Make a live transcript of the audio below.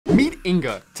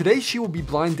Inga. Today she will be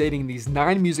blind dating these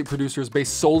 9 music producers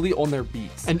based solely on their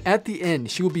beats. And at the end,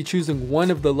 she will be choosing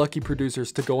one of the lucky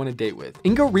producers to go on a date with.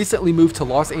 Inga recently moved to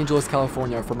Los Angeles,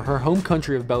 California from her home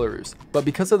country of Belarus, but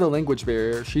because of the language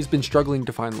barrier, she's been struggling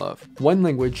to find love. One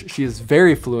language she is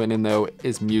very fluent in though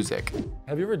is music.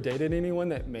 Have you ever dated anyone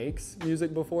that makes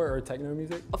music before, or techno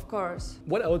music? Of course.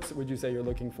 What else would you say you're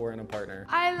looking for in a partner?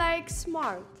 I like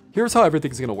smart. Here's how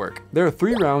everything's gonna work. There are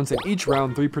 3 rounds, and each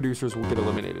round 3 producers will get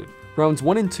eliminated. Rounds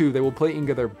 1 and 2, they will play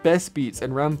Inga their best beats,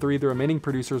 and round 3, the remaining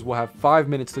producers will have 5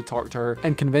 minutes to talk to her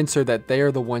and convince her that they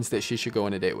are the ones that she should go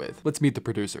on a date with. Let's meet the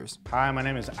producers. Hi, my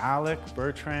name is Alec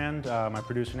Bertrand. My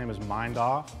producer name is Mind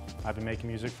Off. I've been making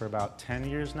music for about 10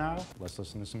 years now. Let's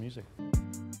listen to some music.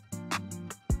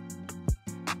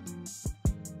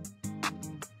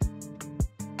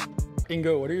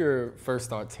 Inga, what are your first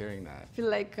thoughts hearing that? I feel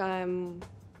like I'm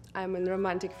in a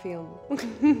romantic film.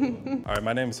 All right,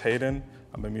 my name is Hayden.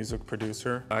 I'm a music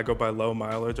producer. I go by Low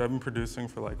Mileage. I've been producing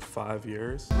for like 5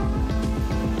 years.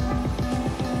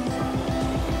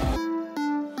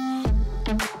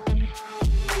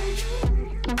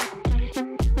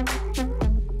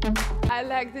 I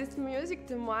like this music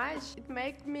too much. It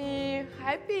makes me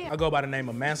happy. I go by the name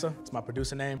of Mansa. It's my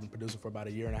producer name. I've been producing for about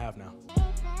 1.5 years now.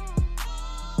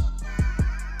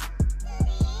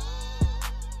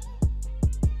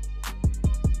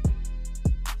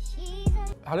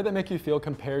 How did that make you feel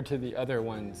compared to the other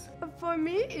ones? For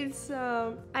me, it's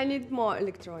I need more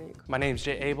electronic. My name's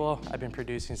Jay Abel. I've been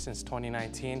producing since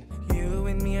 2019. You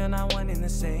and me are not one and the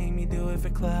same. You do it for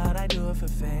clout, I do it for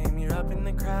fame. You're up in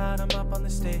the crowd, I'm up on the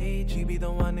stage. You be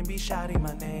the one to be shouting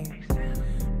my name.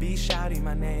 Be shouting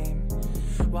my name.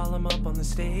 While I'm up on the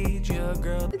stage, you're a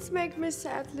girl. It makes me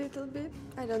sad a little bit.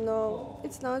 I don't know.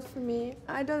 It's not for me.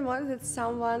 I don't want that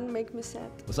someone make me sad.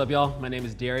 What's up, y'all? My name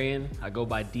is Darian. I go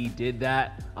by D Did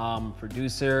That. I'm a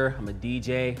producer. I'm a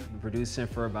DJ. I've been producing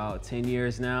for about 10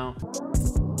 years now.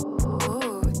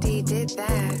 Ooh, D Did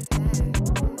That.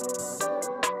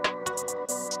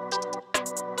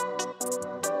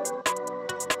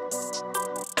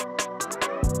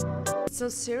 It's so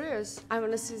serious. I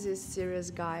want to see this serious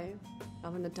guy. I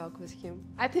want to talk with him.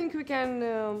 I think we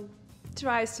can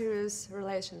try a serious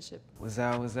relationship. What's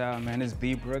up, man? It's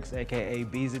B Brooks, aka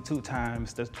Beezy 2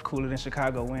 times. That's cooler than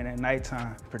Chicago wind at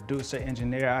nighttime. Producer,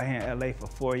 engineer out here in LA for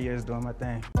 4 years doing my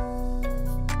thing.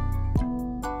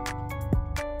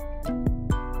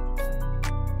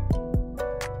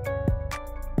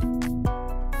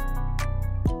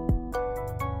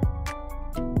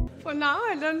 For now,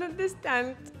 I don't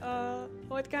understand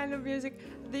what kind of music.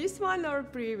 This one or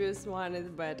previous one is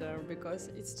better because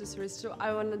it's too serious. So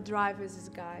I want to drive with this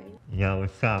guy. Yo,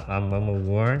 what's up? I'm Momo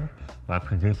Ward. My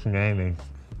producer name is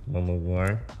Momo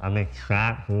Ward. I make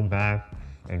trap, boom bap,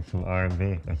 and some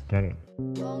R&B. Let's get it.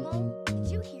 Momo, did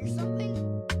you hear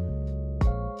something?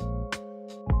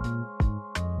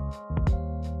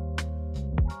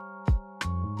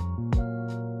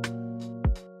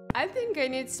 I think I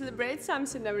need to celebrate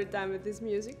something every time with this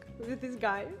music, with this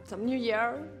guy. Some New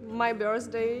Year, my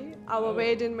birthday, our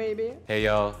wedding maybe. Hey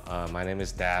yo, my name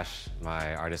is Dash.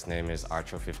 My artist name is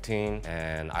Artro15,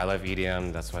 and I love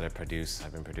EDM. That's what I produce.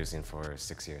 I've been producing for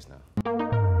 6 years now.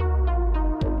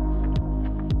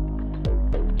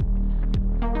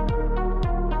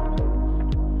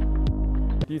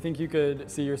 Do you think you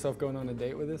could see yourself going on a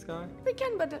date with this guy? We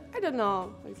can, but I don't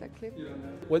know exactly. You don't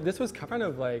know? Well, this was kind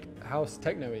of like house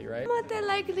techno-y, right? But I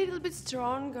like a little bit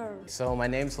stronger. So my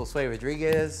name's Josue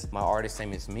Rodriguez. My artist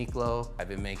name is Miklo. I've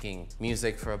been making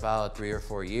music for about 3 or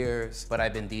 4 years, but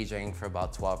I've been DJing for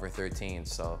about 12 or 13,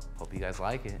 so hope you guys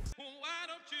like it.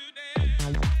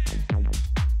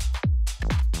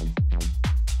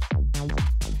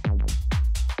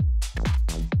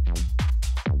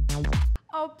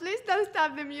 Oh, please don't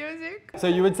stop the music. So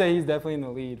you would say he's definitely in the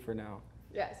lead for now?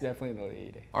 Yes. Definitely in the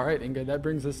lead. All right, Inga, that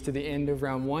brings us to the end of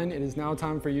round 1. It is now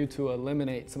time for you to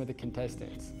eliminate some of the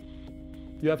contestants.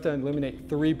 You have to eliminate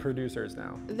 3 producers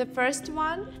now. The first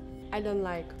one, I don't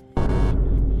like.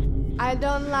 I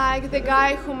don't like the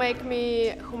guy who made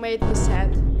me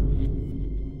sad.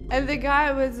 And the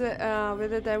guy with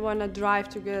it I wanna drive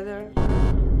together.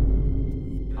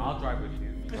 I'll drive with you.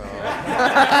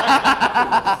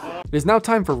 It is now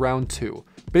time for round 2.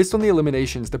 Based on the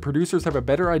eliminations, the producers have a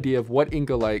better idea of what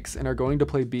Inga likes and are going to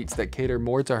play beats that cater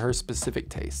more to her specific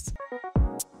tastes.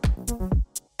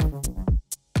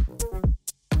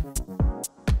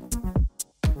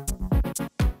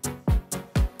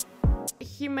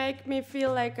 He make me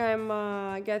feel like I'm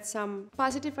get some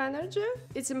positive energy.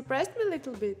 It's impressed me a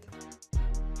little bit.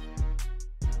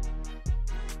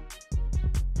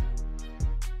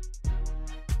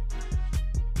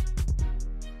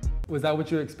 Was that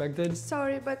what you expected?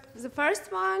 Sorry, but the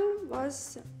first one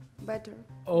was better.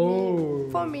 Oh.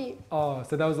 For me. Oh,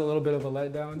 so that was a little bit of a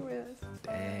letdown? Yes.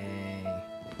 Dang. I'm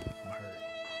hurt.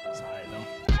 It's alright though.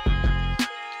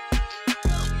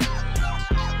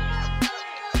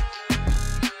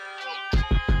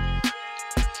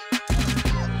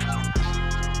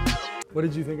 What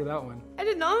did you think of that one? I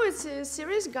don't know, it's a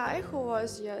serious guy who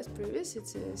was, previous.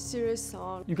 It's a serious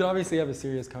song. You could obviously have a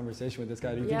serious conversation with this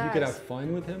guy. Do you think you could have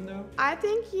fun with him though? I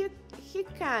think he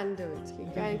can do it.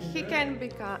 He can be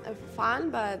fun,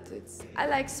 but I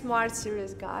like smart,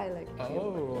 serious guy like him.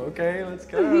 Oh, okay, let's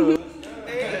go.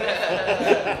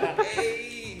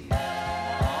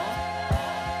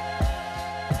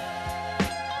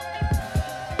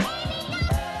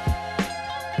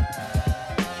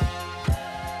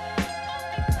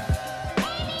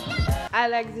 I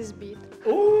like this beat.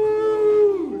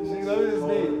 Ooh, she loves this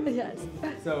beat. Yes.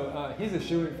 So he's a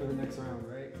shoo-in for the next round,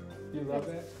 right? You love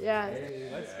that? Yeah. Hey,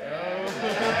 let's go.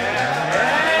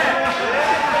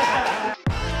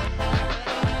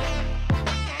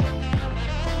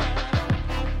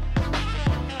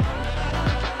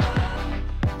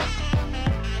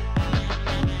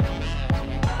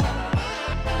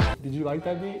 Did you like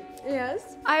that beat?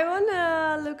 Yes. I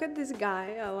wanna look at this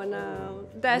guy. I wanna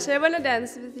dance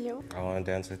with you. I want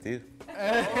to dance with you.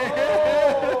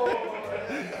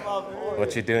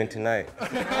 What you doing tonight?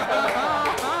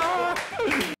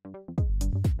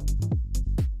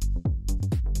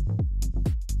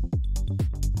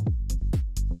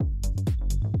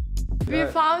 We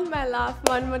found my love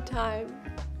one more time.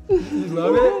 You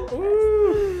love it?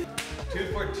 Ooh.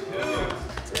 2 for 2.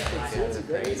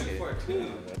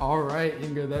 All right,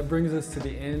 Inga, that brings us to the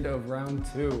end of round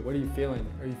 2. What are you feeling?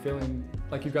 Are you feeling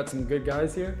like you've got some good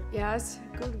guys here? Yes,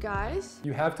 good guys.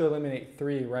 You have to eliminate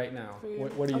 3 right now.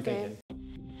 What are you thinking?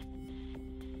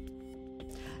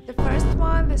 The first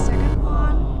one, the second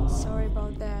one, sorry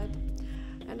about that.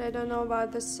 And I don't know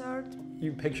about the third.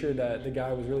 You pictured that the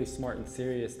guy was really smart and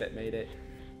serious that made it.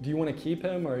 Do you want to keep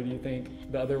him, or do you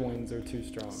think the other ones are too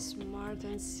strong? Smart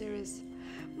and serious.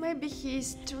 Maybe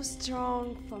he's too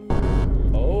strong for me.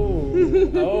 Oh,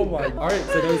 oh my. All right,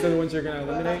 so those are the ones you're going to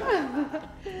eliminate?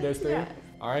 Those 3? Yeah.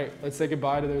 All right, let's say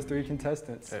goodbye to those 3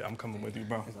 contestants. Hey, I'm coming with you,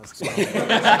 bro.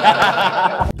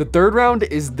 The third round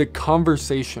is the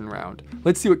conversation round.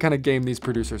 Let's see what kind of game these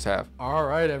producers have. All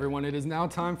right, everyone, it is now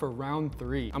time for round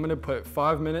 3. I'm gonna put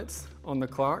 5 minutes on the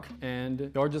clock,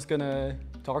 and you're just gonna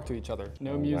talk to each other.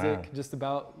 No music, just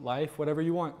about life, whatever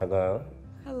you want. Hello?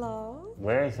 Hello.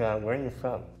 Where are you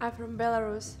from? I'm from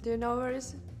Belarus. Do you know where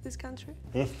is this country?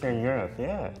 Eastern Europe,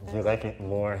 yeah. Do you like it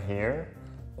more here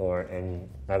or in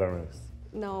Belarus?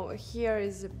 No, here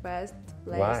is the best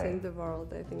place Why? in the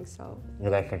world, I think so.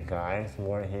 You like the guys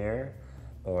more here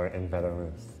or in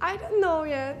Belarus? I don't know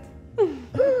yet.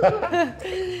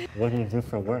 What do you do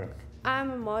for work?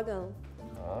 I'm a model.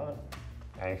 Oh,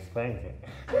 I explained it.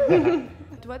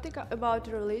 What about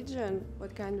religion?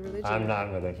 What kind of religion? I'm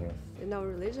not religious. No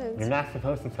religions? You're not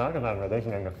supposed to talk about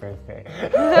religion on the first day.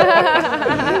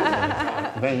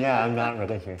 But yeah, I'm not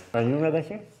religious. Are you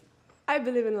religious? I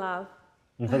believe in love.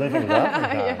 You believe in love or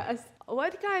God? Yes.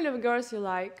 What kind of girls you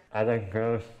like? I like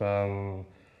girls from,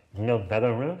 you know,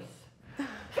 Belarus?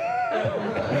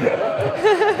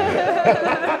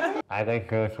 I like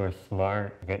girls who are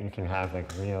smart, that you can have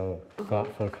like real,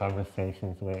 thoughtful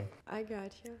conversations with. I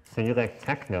got you. So you like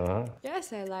techno, huh?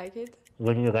 Yes, I like it.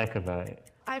 What do you like about it?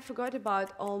 I forgot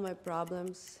about all my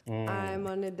problems. I'm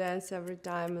on a dance every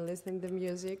time listening to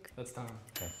music. That's time.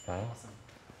 That's awesome.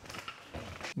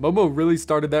 Momo really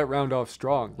started that round off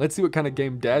strong. Let's see what kind of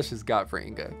game Dash has got for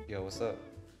Inga. Yo, what's up?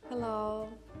 Hello.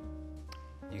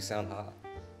 You sound hot.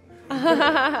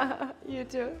 You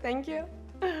too, thank you.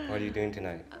 What are you doing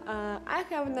tonight? I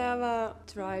have never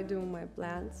tried doing my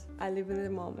plans. I live in the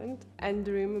moment and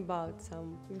dream about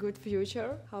some good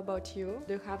future. How about you?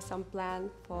 Do you have some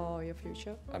plan for your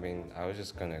future? I mean, I was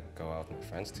just gonna go out with my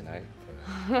friends tonight.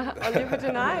 Only for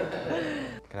tonight.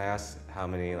 Can I ask how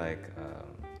many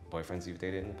boyfriends you've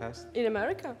dated in the past? In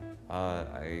America?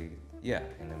 Yeah,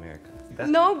 in America.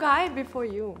 No guy before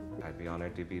you. I'd be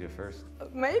honored to be the first.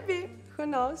 Maybe, who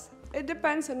knows? It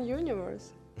depends on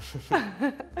universe.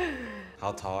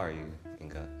 How tall are you,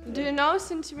 Inga? Do you know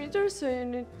centimeters or you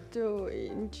need to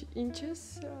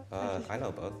inches? I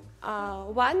know both.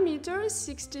 1 meter,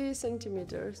 60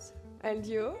 centimeters. And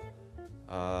you?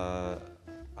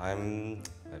 I'm,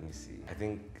 let me see, I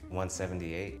think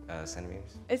 178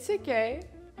 centimeters. It's okay.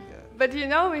 Yeah. But you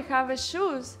know, we have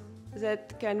shoes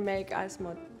that can make us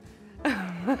more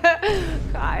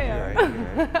higher.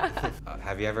 You're right.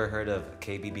 Have you ever heard of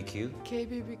KBBQ?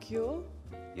 KBBQ?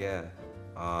 Yeah.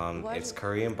 It's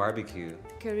Korean barbecue.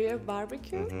 Korean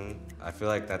barbecue? I feel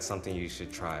like that's something you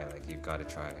should try. Like, you've got to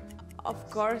try. Of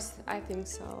course, I think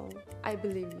so. I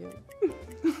believe you.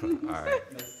 All right.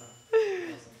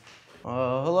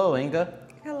 Hello, Inga.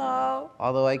 Hello.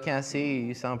 Although I can't see you,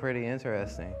 you sound pretty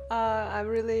interesting. I'm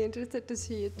really interested to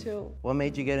see you too. What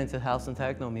made you get into house and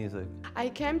techno music? I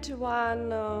came to one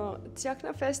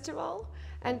techno festival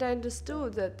and I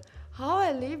understood that how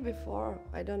I lived before,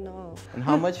 I don't know. And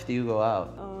how much do you go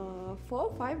out? 4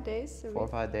 or 5 days. 4 or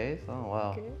 5 days? Oh,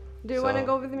 wow. Okay. Do you want to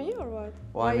go with me or what?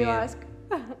 Well, Why I mean, you ask?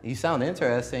 You sound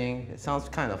interesting. It sounds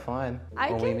kind of fun. I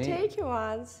can take you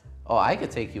once. Oh, I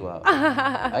could take you out.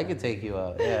 I could take you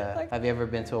out, yeah. Like, have you ever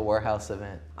been to a warehouse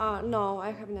event? No,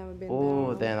 I have never been Oh,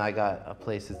 there. then I got a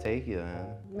place to take you then.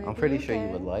 Maybe I'm pretty you sure you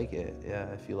can. would like it,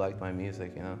 yeah, if you like my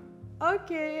music, you know.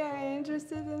 Okay, I'm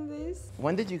interested in this.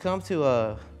 When did you come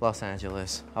to Los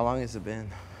Angeles? How long has it been?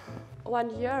 1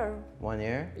 year. 1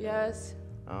 year? Yes.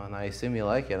 Oh, and I assume you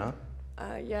like it, huh?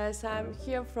 Yes, I'm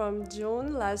here from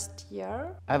June last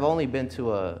year. I've only been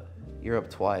to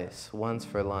Europe twice. Once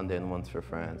for London, once for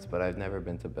France, but I've never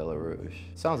been to Belarus.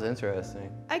 Sounds interesting.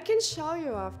 I can show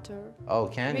you after. Oh,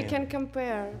 can you? We can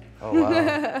compare. Oh,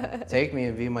 wow. Take me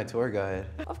and be my tour guide.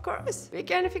 Of course. We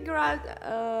can figure out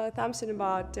something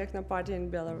about techno party in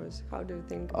Belarus. How do you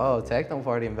think? Oh, techno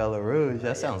party in Belarus.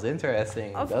 That sounds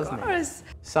interesting, Of doesn't course.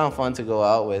 it? Sound fun to go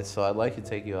out with, so I'd like to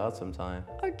take you out sometime.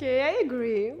 Okay, I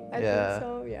agree. I Yeah. think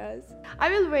so, yes. I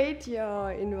will wait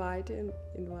your invite.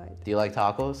 Do you like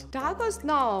tacos? Tacos?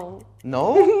 No.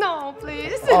 No? No,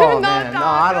 please. Oh, no man. tacos. No,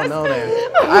 I don't know then.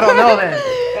 I don't know then.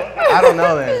 I don't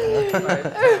know then.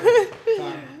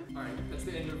 Alright, that's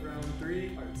the end of round 3.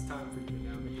 Alright, it's time for you to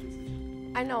now make a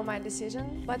decision. I know my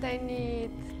decision, but I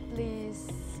need, please,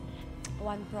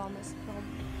 one promise from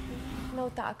you. No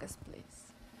tacos, please.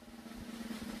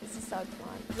 This is the third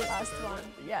one, the last one.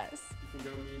 Yes. You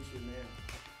can go meet your man.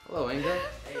 Hello, Inga.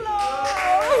 Hello.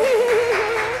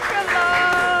 Hello.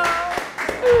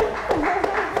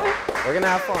 We're gonna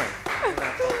have fun. Where are you gonna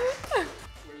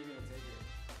take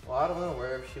her? Well, I don't know,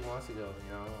 wherever she wants to go, you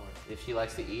know. If she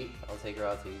likes to eat, I'll take her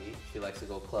out to eat. If she likes to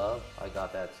go club, I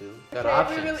got that too. Got Okay,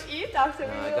 options. we will eat after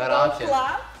we I will got go options.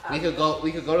 club.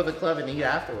 We could go to the club and eat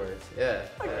afterwards. Yeah.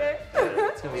 Okay. Yeah.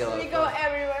 It's gonna be a lot We of go fun.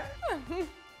 everywhere.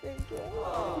 Thank you.